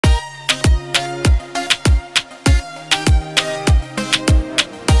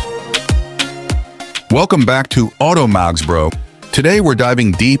Welcome back to AutoagzBro. Today we're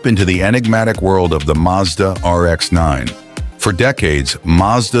diving deep into the enigmatic world of the Mazda RX-9. For decades,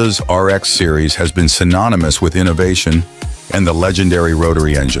 Mazda's RX series has been synonymous with innovation and the legendary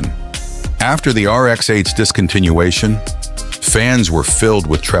rotary engine. After the RX-8's discontinuation, fans were filled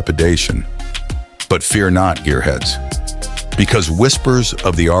with trepidation. But fear not, gearheads, because whispers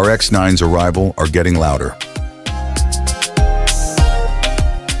of the RX-9's arrival are getting louder.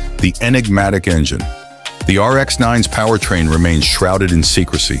 The Enigmatic Engine. The RX-9's powertrain remains shrouded in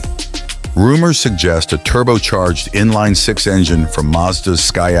secrecy. Rumors suggest a turbocharged inline-six engine from Mazda's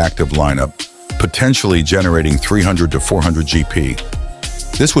Skyactiv lineup, potentially generating 300 to 400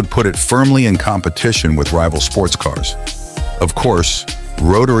 GP. This would put it firmly in competition with rival sports cars. Of course,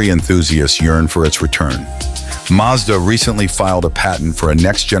 rotary enthusiasts yearn for its return. Mazda recently filed a patent for a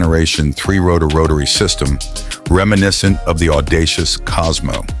next-generation three-rotor rotary system, reminiscent of the audacious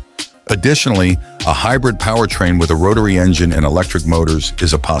Cosmo. Additionally, a hybrid powertrain with a rotary engine and electric motors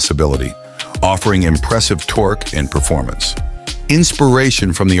is a possibility, offering impressive torque and performance.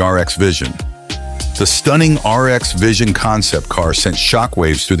 Inspiration from the RX Vision. The stunning RX Vision concept car sent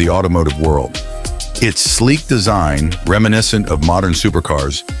shockwaves through the automotive world. Its sleek design, reminiscent of modern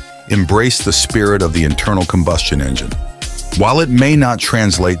supercars, embraced the spirit of the internal combustion engine. While it may not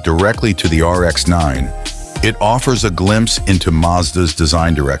translate directly to the RX-9, it offers a glimpse into Mazda's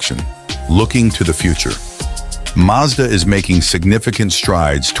design direction. Looking to the future, Mazda is making significant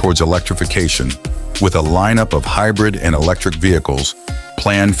strides towards electrification with a lineup of hybrid and electric vehicles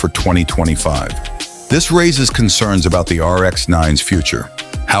planned for 2025. This raises concerns about the RX-9's future.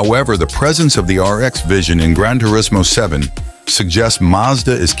 However, the presence of the RX Vision in Gran Turismo 7 suggests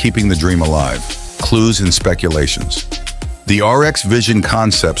Mazda is keeping the dream alive. Clues and speculations. The RX Vision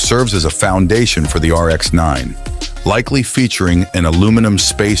concept serves as a foundation for the RX-9, likely featuring an aluminum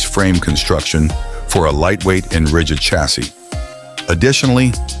space frame construction for a lightweight and rigid chassis.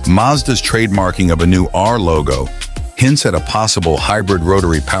 Additionally, Mazda's trademarking of a new R logo hints at a possible hybrid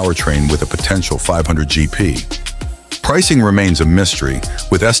rotary powertrain with a potential 500 GP. Pricing remains a mystery,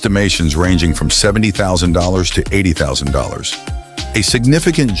 with estimations ranging from $70,000 to $80,000. A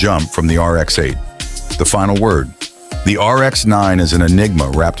significant jump from the RX-8. The final word. The RX-9 is an enigma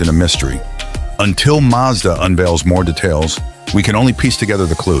wrapped in a mystery. Until Mazda unveils more details, we can only piece together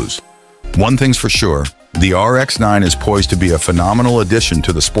the clues. One thing's for sure, the RX-9 is poised to be a phenomenal addition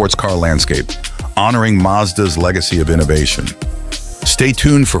to the sports car landscape, honoring Mazda's legacy of innovation. Stay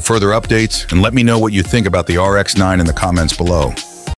tuned for further updates and let me know what you think about the RX-9 in the comments below.